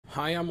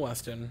Hi, I'm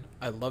Weston.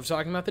 I love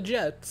talking about the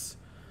Jets,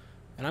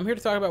 and I'm here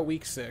to talk about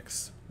Week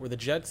 6, where the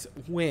Jets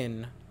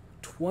win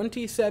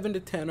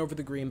 27-10 over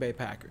the Green Bay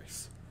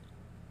Packers.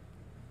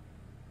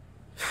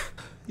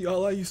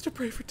 Y'all, I used to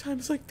pray for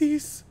times like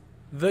these.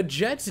 The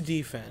Jets'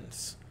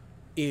 defense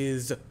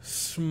is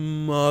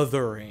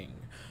smothering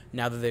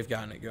now that they've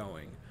gotten it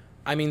going.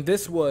 I mean,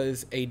 this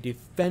was a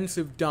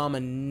defensive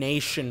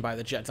domination by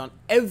the Jets on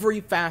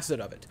every facet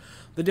of it.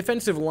 The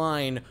defensive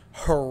line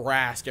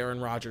harassed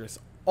Aaron Rodgers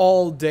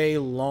all day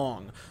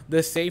long.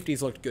 The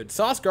safeties looked good.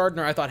 Sauce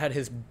Gardner, I thought, had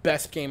his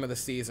best game of the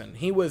season.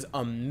 He was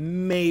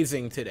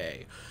amazing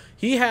today.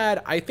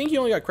 I think he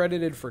only got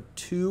credited for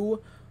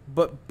 2,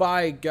 but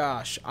by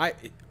gosh,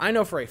 I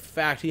know for a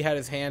fact he had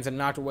his hands and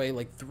knocked away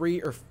like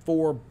 3 or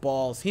 4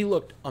 balls. He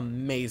looked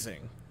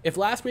amazing. If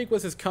last week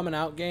was his coming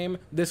out game,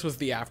 this was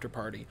the after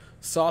party.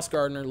 Sauce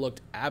Gardner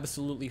looked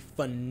absolutely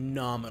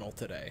phenomenal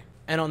today.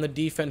 And on the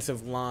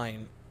defensive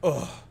line,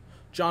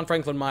 John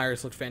Franklin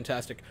Myers looked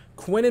fantastic.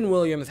 Quinnen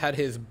Williams had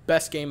his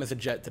best game as a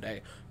Jet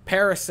today.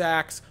 Pair of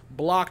sacks,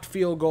 blocked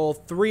field goal,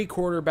 3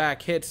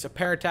 quarterback hits, a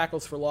pair of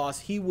tackles for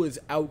loss. He was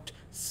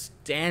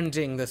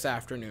outstanding this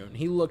afternoon.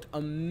 He looked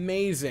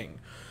amazing.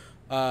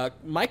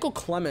 Michael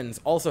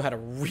Clemens also had a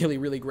really,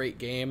 really great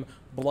game.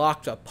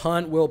 Blocked a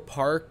punt. Will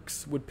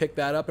Parks would pick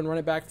that up and run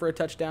it back for a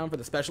touchdown for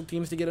the special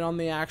teams to get it on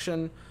the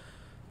action.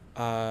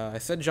 I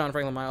said John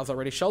Franklin Myers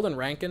already. Sheldon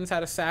Rankins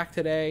had a sack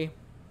today.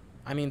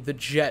 I mean, the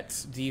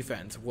Jets'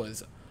 defense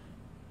was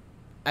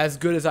as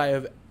good as I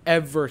have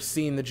ever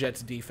seen the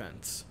Jets'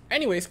 defense.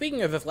 Anyway,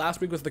 speaking of if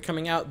last week was the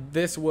coming out,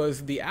 this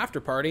was the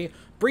after party.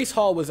 Breece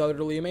Hall was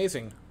utterly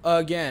amazing.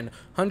 Again,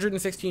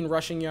 116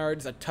 rushing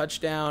yards, a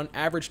touchdown,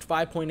 averaged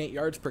 5.8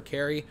 yards per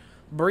carry.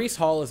 Breece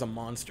Hall is a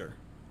monster.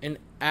 An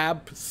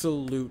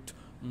absolute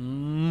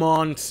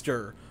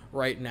monster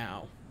right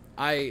now.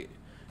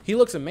 He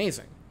looks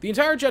amazing. The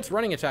entire Jets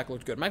running attack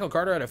looked good. Michael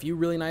Carter had a few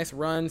really nice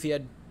runs. He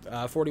had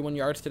 41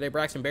 yards today.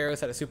 Braxton Berrios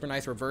had a super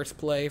nice reverse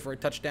play for a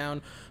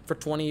touchdown for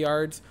 20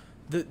 yards.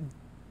 The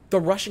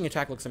rushing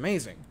attack looks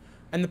amazing.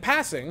 And the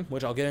passing,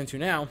 which I'll get into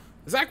now,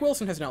 Zach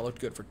Wilson has not looked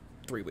good for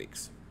 3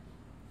 weeks.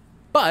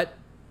 But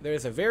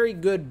there's a very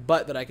good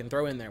but that I can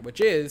throw in there,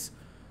 which is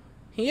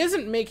he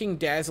isn't making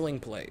dazzling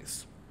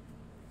plays.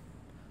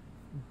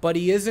 But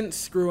he isn't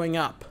screwing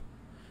up.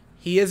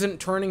 He isn't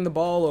turning the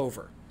ball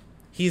over.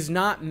 He's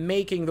not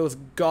making those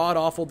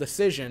god-awful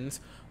decisions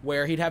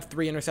where he'd have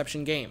 3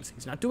 interception games.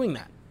 He's not doing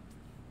that.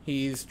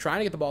 He's trying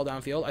to get the ball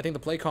downfield. I think the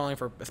play calling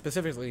for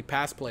specifically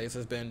pass plays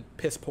has been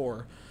piss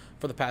poor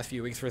for the past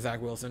few weeks for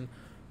Zach Wilson.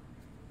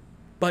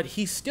 But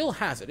he still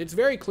has it. It's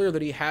very clear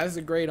that he has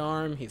a great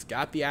arm. He's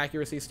got the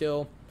accuracy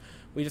still.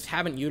 We just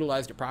haven't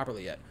utilized it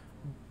properly yet.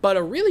 But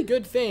a really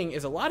good thing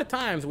is a lot of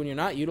times when you're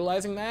not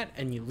utilizing that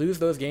and you lose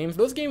those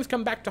games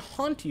come back to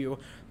haunt you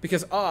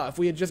because, if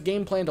we had just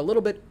game planned a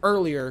little bit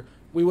earlier,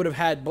 we would have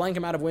had blank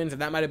amount of wins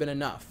and that might have been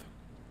enough.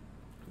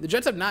 The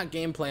Jets have not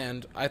game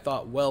planned, I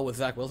thought, well with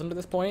Zach Wilson to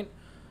this point,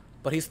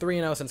 but he's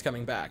 3-0 since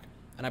coming back.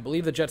 And I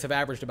believe the Jets have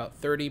averaged about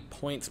 30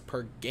 points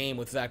per game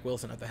with Zach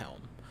Wilson at the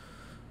helm.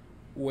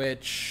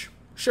 Which,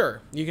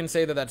 sure, you can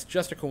say that that's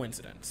just a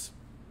coincidence.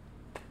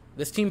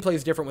 This team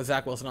plays different with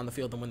Zach Wilson on the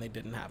field than when they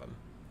didn't have him.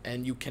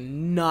 And you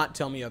cannot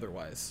tell me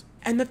otherwise.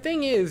 And the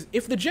thing is,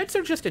 if the Jets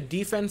are just a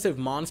defensive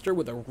monster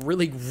with a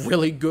really,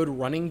 really good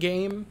running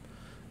game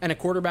and a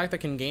quarterback that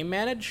can game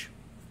manage,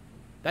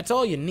 that's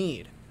all you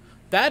need.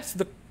 That's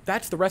the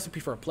recipe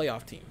for a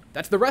playoff team.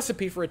 That's the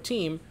recipe for a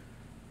team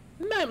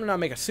that might not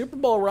make a Super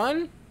Bowl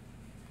run,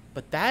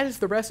 but that is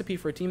the recipe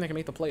for a team that can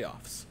make the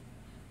playoffs.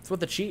 That's what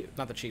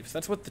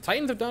that's what the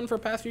Titans have done for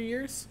the past few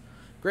years.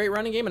 Great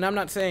running game, and I'm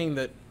not saying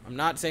that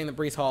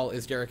Breece Hall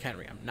is Derrick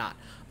Henry. I'm not.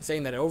 I'm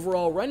saying that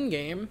overall run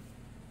game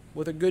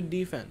with a good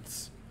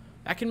defense,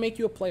 that can make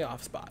you a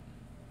playoff spot.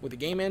 With a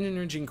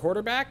game-managing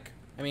quarterback,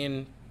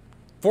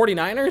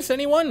 49ers,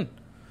 anyone?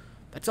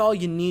 That's all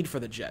you need for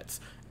the Jets.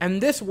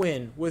 And this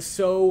win was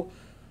so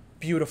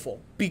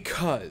beautiful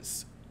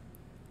because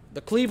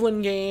the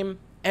Cleveland game,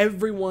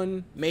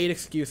 everyone made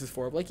excuses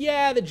for it. Like,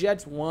 yeah, the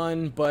Jets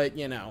won, but,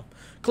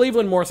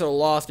 Cleveland more so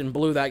lost and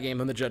blew that game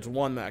than the Jets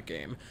won that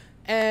game.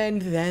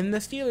 And then the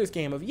Steelers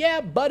game of,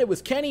 yeah, but it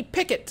was Kenny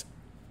Pickett.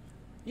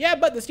 Yeah,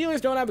 but the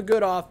Steelers don't have a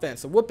good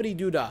offense. So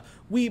whoopity-doo-dah.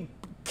 We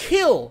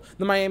kill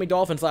the Miami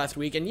Dolphins last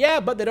week, and yeah,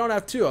 but they don't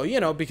have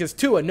Tua, because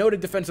Tua,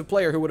 noted defensive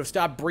player who would have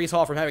stopped Breece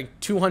Hall from having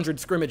 200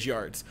 scrimmage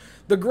yards.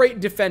 The great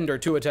defender,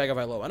 Tua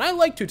Tagovailoa. And I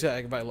like Tua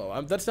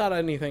Tagovailoa. That's not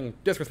anything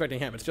disrespecting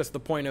him. It's just the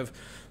point of,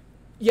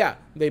 yeah,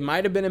 they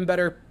would have been in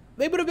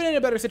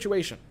a better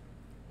situation.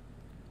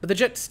 But the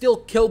Jets still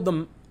killed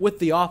them with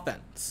the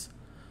offense.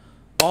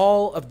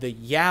 All of the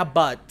yeah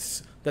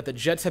buts that the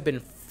Jets have been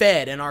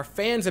fed and our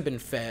fans have been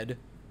fed.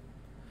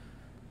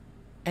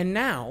 And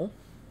now,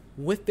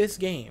 with this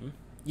game,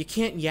 you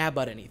can't yeah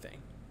but anything.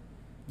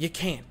 You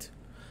can't.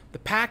 The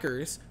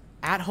Packers,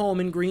 at home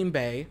in Green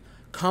Bay,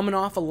 coming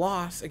off a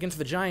loss against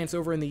the Giants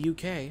over in the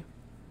UK.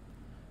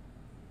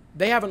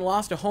 They haven't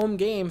lost a home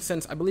game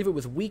since, I believe it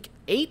was week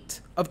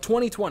 8 of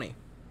 2020.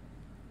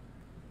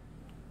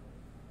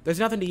 There's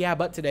nothing to yeah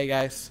but today,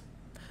 guys.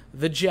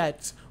 The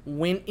Jets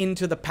went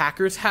into the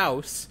Packers'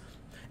 house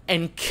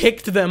and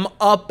kicked them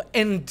up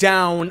and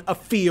down a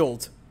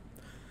field.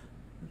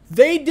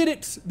 They did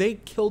it. They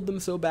killed them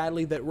so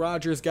badly that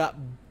Rodgers got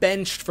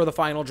benched for the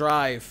final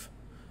drive.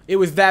 It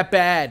was that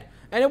bad.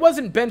 And it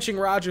wasn't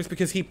benching Rodgers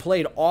because he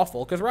played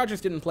awful, because Rodgers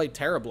didn't play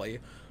terribly.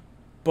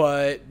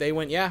 But they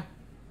went, yeah,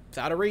 it's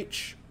out of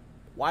reach.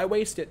 Why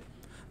waste it?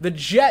 The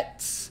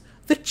Jets,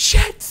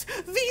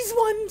 these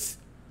ones,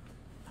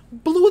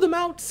 blew them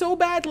out so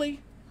badly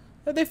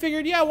that they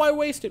figured, yeah, why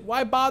waste it?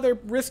 Why bother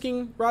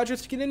risking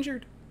Rodgers to get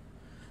injured?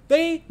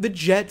 The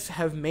Jets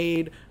have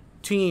made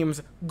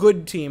teams,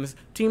 good teams,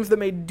 teams that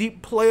made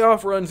deep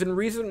playoff runs in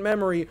recent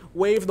memory,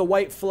 wave the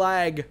white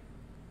flag.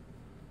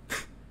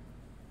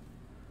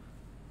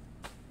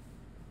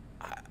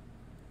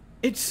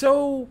 It's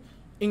so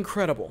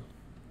incredible.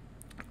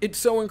 It's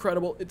so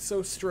incredible. It's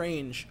so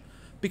strange.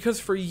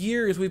 Because for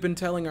years we've been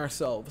telling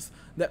ourselves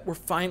that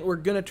we're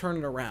going to turn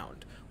it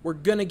around. We're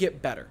going to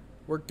get better.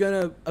 We're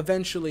going to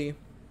eventually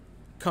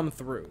come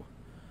through.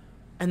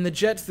 And the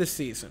Jets this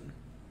season,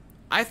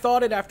 I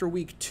thought it after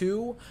week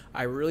 2.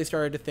 I really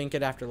started to think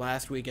it after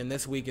last week, and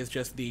this week is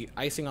just the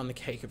icing on the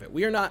cake of it.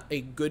 We are not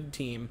a good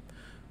team.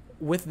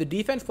 With the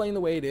defense playing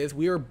the way it is,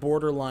 we are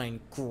borderline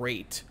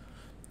great.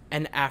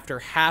 And after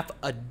half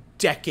a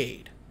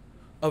decade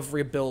of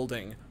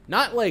rebuilding,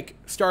 not like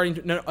starting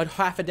to, no,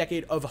 half a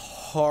decade of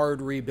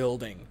hard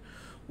rebuilding,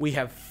 we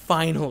have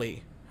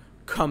finally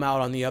come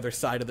out on the other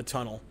side of the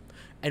tunnel,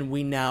 and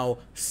we now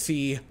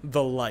see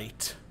the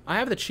light. I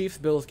have the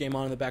Chiefs-Bills game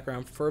on in the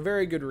background for a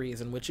very good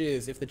reason, which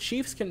is if the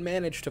Chiefs can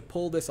manage to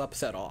pull this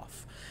upset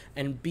off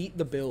and beat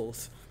the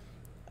Bills,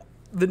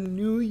 the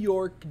New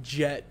York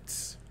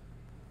Jets,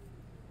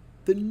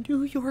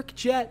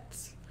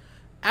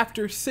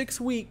 after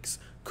 6 weeks,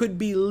 could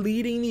be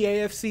leading the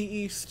AFC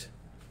East.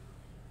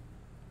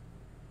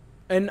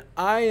 And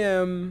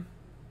I'm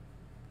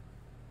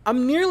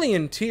nearly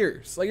in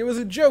tears. Like, it was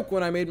a joke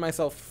when I made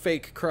myself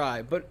fake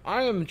cry, but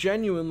I am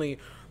genuinely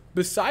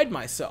beside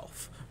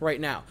myself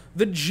right now.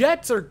 The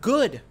Jets are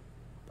good.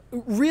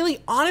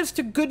 Really, honest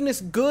to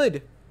goodness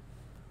good.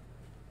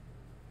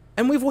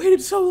 And we've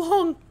waited so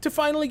long to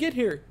finally get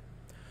here.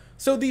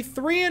 So the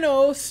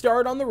 3-0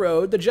 start on the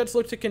road. The Jets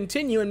look to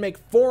continue and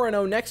make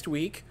 4-0 next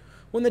week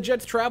when the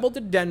Jets travel to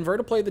Denver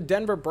to play the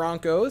Denver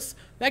Broncos.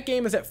 That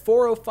game is at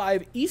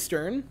 4:05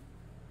 Eastern.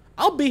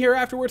 I'll be here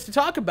afterwards to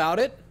talk about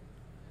it.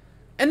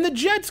 And the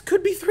Jets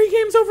could be 3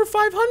 games over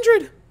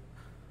 500.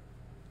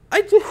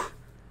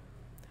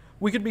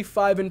 We could be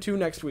 5-2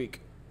 next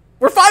week.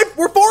 We're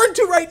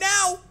 4-2 right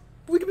now.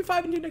 We could be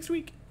 5-2 next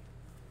week.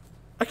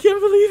 I can't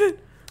believe it.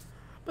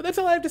 But that's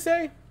all I have to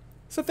say.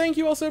 So thank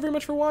you all so very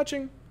much for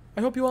watching.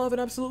 I hope you all have an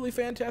absolutely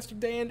fantastic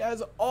day, and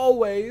as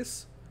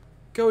always,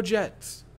 go Jets.